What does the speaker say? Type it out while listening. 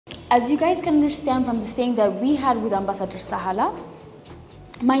As you guys can understand from the staying that we had with Ambassador Sahala,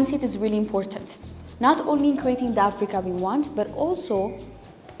 mindset is really important. Not only in creating the Africa we want, but also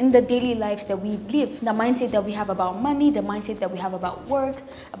in the daily lives that we live. The mindset that we have about money, the mindset that we have about work,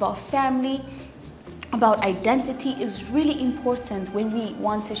 about family, about identity is really important when we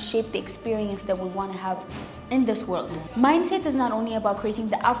want to shape the experience that we want to have in this world. Mindset is not only about creating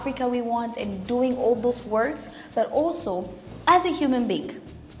the Africa we want and doing all those works, but also as a human being.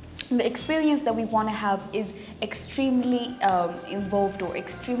 The experience that we want to have is extremely involved or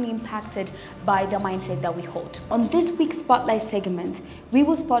extremely impacted by the mindset that we hold. On this week's Spotlight segment, we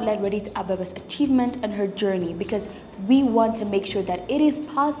will spotlight Rediet Abebe's achievement and her journey, because we want to make sure that it is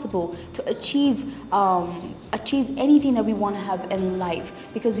possible to achieve anything that we want to have in life.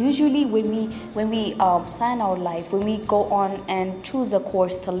 Because usually when we plan our life, when we go on and choose a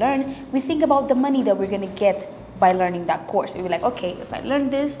course to learn, we think about the money that we're going to get by learning that course. We're like, okay, if I learn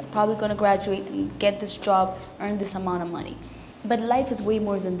this, I'm probably gonna graduate and get this job, earn this amount of money. But life is way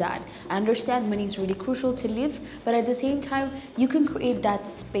more than that. I understand money is really crucial to live, but at the same time, you can create that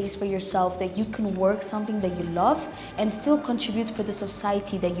space for yourself that you can work something that you love and still contribute for the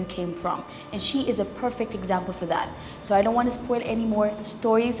society that you came from. And she is a perfect example for that. So I don't want to spoil any more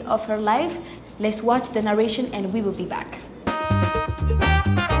stories of her life. Let's watch the narration and we will be back.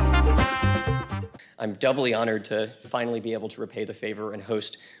 I'm doubly honored to finally be able to repay the favor and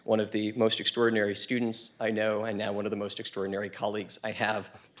host one of the most extraordinary students I know, and now one of the most extraordinary colleagues I have.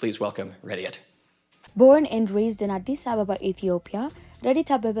 Please welcome Rediet. Born and raised in Addis Ababa, Ethiopia, Rediet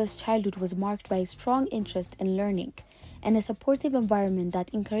Abebe's childhood was marked by a strong interest in learning and a supportive environment that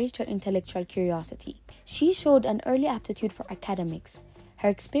encouraged her intellectual curiosity. She showed an early aptitude for academics. Her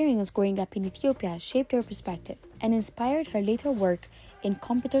experience growing up in Ethiopia shaped her perspective and inspired her later work in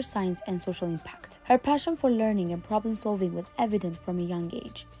computer science and social impact. Her passion for learning and problem solving was evident from a young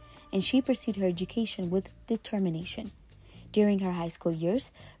age, and she pursued her education with determination. During her high school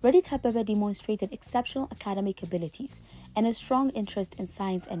years, Rediet Abebe demonstrated exceptional academic abilities and a strong interest in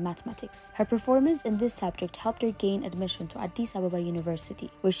science and mathematics. Her performance in this subject helped her gain admission to Addis Ababa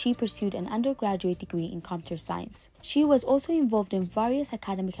University, where she pursued an undergraduate degree in computer science. She was also involved in various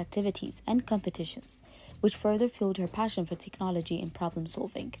academic activities and competitions, which further fueled her passion for technology and problem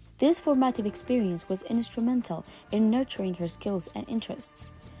solving. This formative experience was instrumental in nurturing her skills and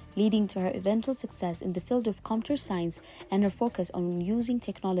interests, leading to her eventual success in the field of computer science and her focus on using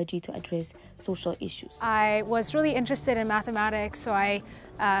technology to address social issues. I was really interested in mathematics, so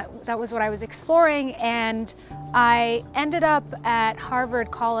that was what I was exploring, and I ended up at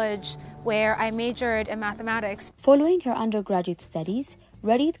Harvard College, where I majored in mathematics. Following her undergraduate studies,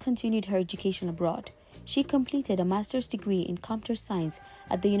 Rediet continued her education abroad. She completed a master's degree in computer science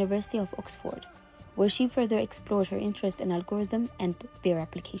at the University of Oxford, where she further explored her interest in algorithm and their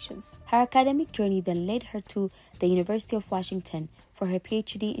applications. Her academic journey then led her to the University of Washington for her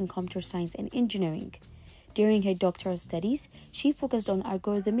PhD in computer science and engineering. During her doctoral studies, she focused on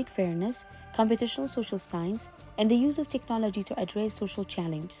algorithmic fairness, computational social science, and the use of technology to address social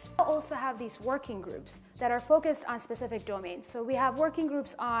challenges. We also have these working groups that are focused on specific domains. So we have working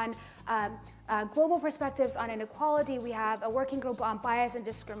groups on global perspectives on inequality. We have a working group on bias and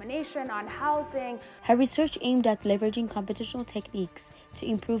discrimination, on housing. Her research aimed at leveraging computational techniques to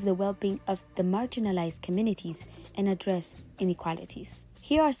improve the well-being of the marginalized communities and address inequalities.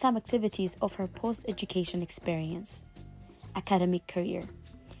 Here are some activities of her post-education experience. Academic career.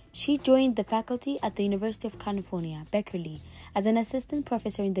 She joined the faculty at the University of California, Berkeley, as an assistant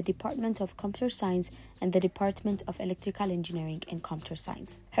professor in the Department of Computer Science and the Department of Electrical Engineering and Computer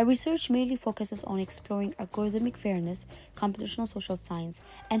Science. Her research mainly focuses on exploring algorithmic fairness, computational social science,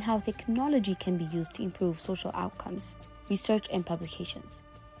 and how technology can be used to improve social outcomes. Research and publications.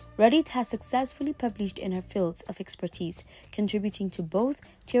 Rediet has successfully published in her fields of expertise, contributing to both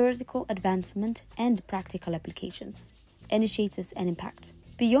theoretical advancement and practical applications, initiatives, and impact.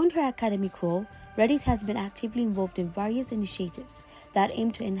 Beyond her academic role, Rediet has been actively involved in various initiatives that aim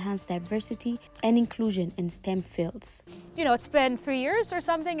to enhance diversity and inclusion in STEM fields. You know, it's been 3 years or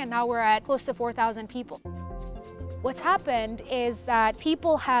something, and now we're at close to 4,000 people. What's happened is that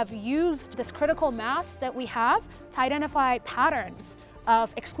people have used this critical mass that we have to identify patterns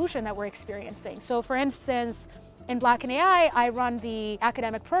of exclusion that we're experiencing. So for instance, in Black and AI, I run the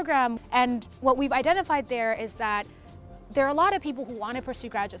academic program, and what we've identified there is that there are a lot of people who want to pursue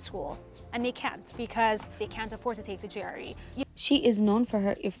graduate school, and they can't because they can't afford to take the GRE. She is known for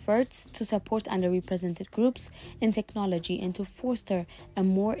her efforts to support underrepresented groups in technology and to foster a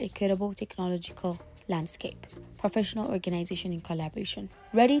more equitable technological landscape. professional organization in collaboration.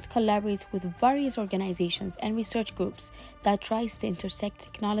 Rediet collaborates with various organizations and research groups that tries to intersect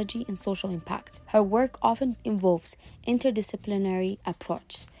technology and social impact. Her work often involves interdisciplinary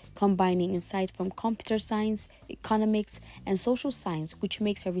approaches, combining insights from computer science, economics, and social science, which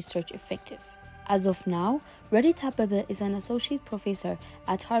makes her research effective. As of now, Rediet Abebe is an associate professor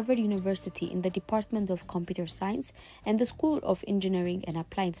at Harvard University in the Department of Computer Science and the School of Engineering and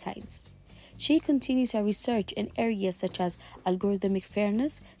Applied Science. She continues her research in areas such as algorithmic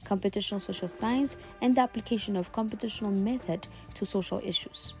fairness, computational social science, and the application of computational method to social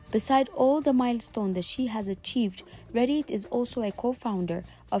issues. Beside all the milestones that she has achieved, Rediet is also a co-founder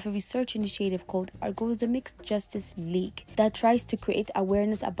of a research initiative called Algorithmic Justice League that tries to create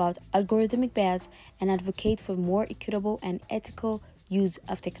awareness about algorithmic bias and advocate for more equitable and ethical use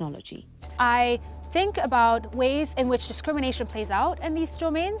of technology. I think about ways in which discrimination plays out in these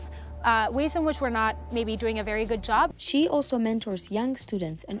domains, ways in which we're not maybe doing a very good job. She also mentors young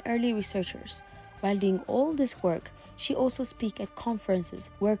students and early researchers. While doing all this work, she also speaks at conferences,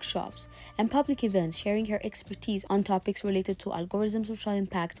 workshops, and public events, sharing her expertise on topics related to algorithm social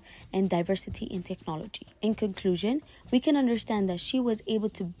impact and diversity in technology. In conclusion, we can understand that she was able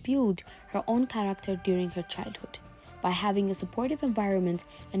to build her own character during her childhood by having a supportive environment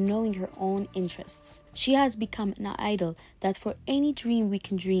and knowing her own interests. She has become an idol that for any dream we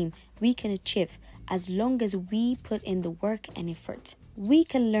can achieve as long as we put in the work and effort. We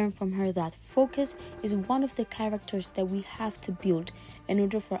can learn from her that focus is one of the characters that we have to build in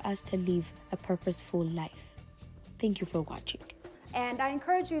order for us to live a purposeful life. Thank you for watching. And I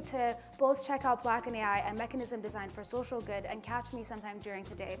encourage you to both check out Black in AI and Mechanism Design for Social Good and catch me sometime during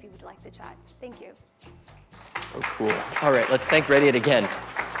today if you would like to chat. Thank you. Oh, cool. All right, let's thank Rediet again.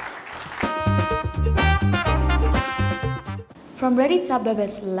 From Rediet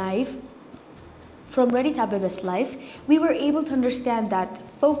Abebe's life, we were able to understand that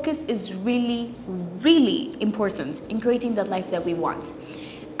focus is really, really important in creating the life that we want.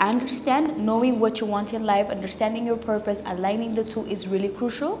 I understand knowing what you want in life, understanding your purpose, aligning the two is really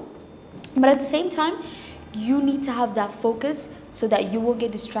crucial. But at the same time, you need to have that focus so that you won't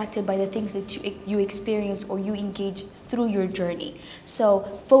get distracted by the things that you experience or you engage through your journey.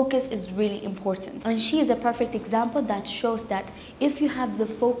 So focus is really important. And she is a perfect example that shows that if you have the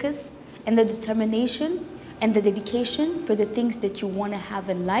focus and the determination and the dedication for the things that you want to have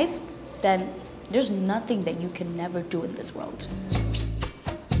in life, then there's nothing that you can never do in this world.